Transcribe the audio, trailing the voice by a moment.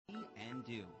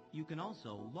do. You can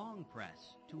also long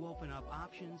press to open up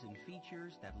options and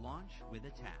features that launch with a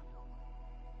tap.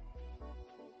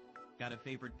 Got a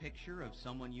favorite picture of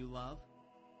someone you love?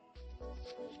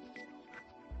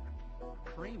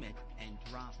 Frame it and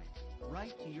drop it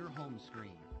right to your home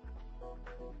screen.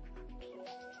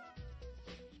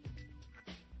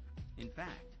 In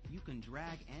fact, you can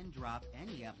drag and drop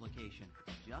any application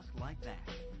just like that.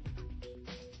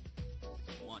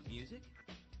 Want music?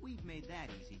 We've made that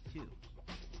easy too.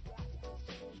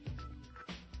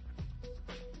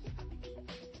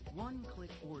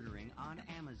 One-click ordering on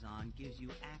Amazon gives you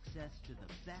access to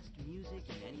the best music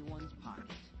in anyone's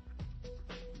pocket.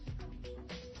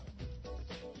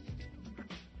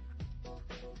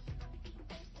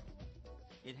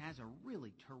 It has a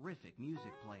really terrific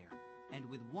music player, and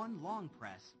with one long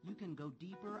press, you can go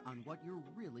deeper on what you're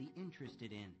really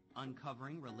interested in,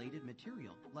 uncovering related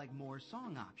material like more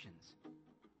song options.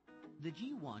 The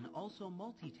G1 also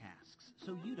multitasks,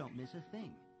 so you don't miss a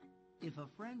thing. If a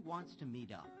friend wants to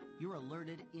meet up, you're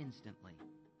alerted instantly.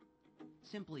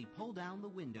 Simply pull down the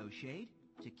window shade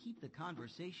to keep the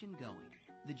conversation going.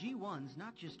 The G1's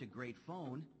not just a great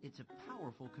phone, it's a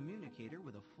powerful communicator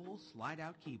with a full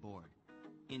slide-out keyboard.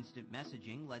 Instant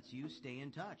messaging lets you stay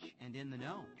in touch and in the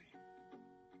know.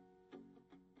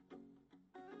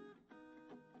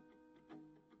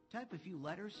 Type a few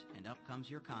letters and up comes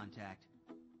your contact.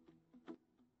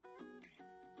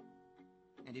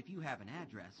 And if you have an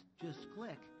address, just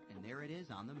click and there it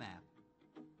is on the map.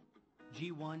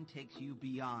 G1 takes you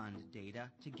beyond data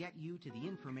to get you to the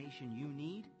information you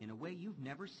need in a way you've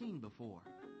never seen before.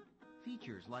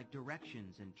 Features like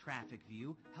directions and traffic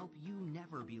view help you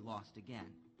never be lost again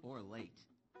or late.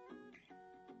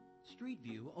 Street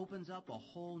View opens up a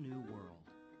whole new world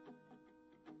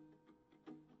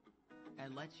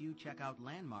and lets you check out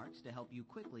landmarks to help you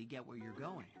quickly get where you're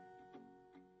going.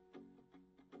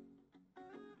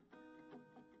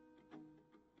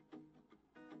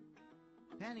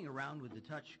 Panning around with the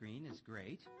touchscreen is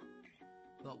great,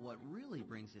 but what really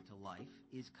brings it to life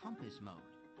is compass mode.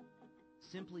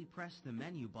 Simply press the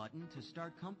menu button to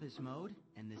start compass mode,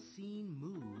 and the scene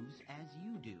moves as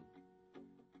you do.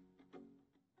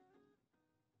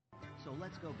 So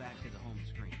let's go back to the home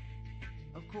screen.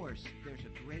 Of course, there's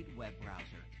a great web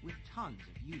browser with tons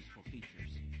of useful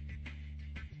features.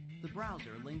 The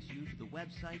browser links you to the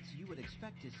websites you would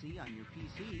expect to see on your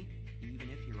PC, even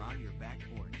if you're on your back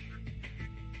porch.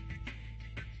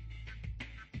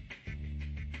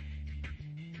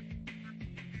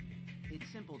 It's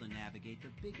simple to navigate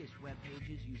the biggest web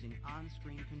pages using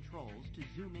on-screen controls to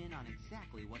zoom in on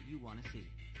exactly what you want to see.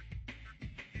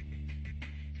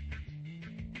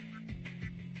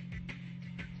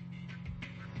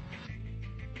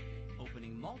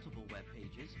 Opening multiple web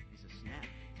pages is a snap.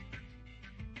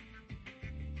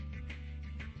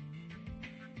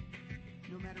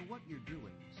 No matter what you're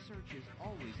doing, search is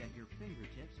always at your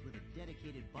fingertips with a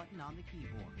dedicated button on the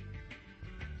keyboard.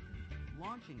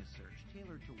 Launching a search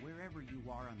tailored to wherever you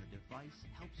are on the device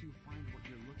helps you find what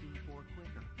you're looking for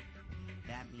quicker.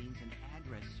 That means an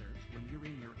address search when you're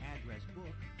in your address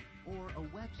book, or a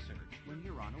web search when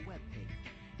you're on a web page.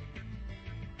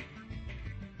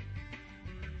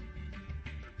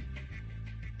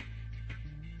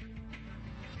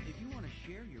 If you want to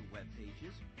share your web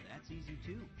pages, that's easy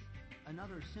too.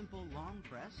 Another simple long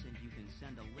press and you can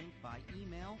send a link by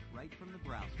email right from the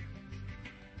browser.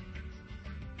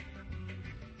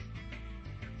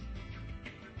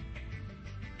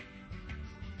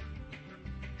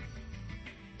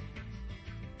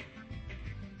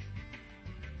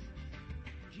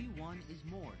 G1 is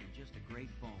more than just a great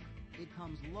phone. It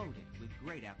comes loaded with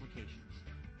great applications.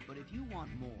 But if you want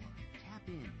more, tap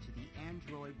into the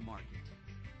Android market.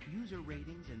 User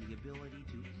ratings and the ability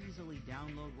to easily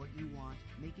download what you want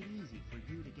make it easy for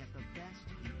you to get the best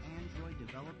the Android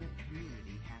development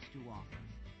community has to offer.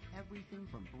 Everything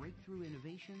from breakthrough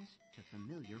innovations to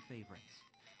familiar favorites.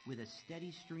 With a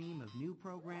steady stream of new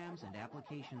programs and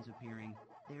applications appearing,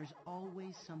 there's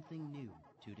always something new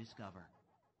to discover.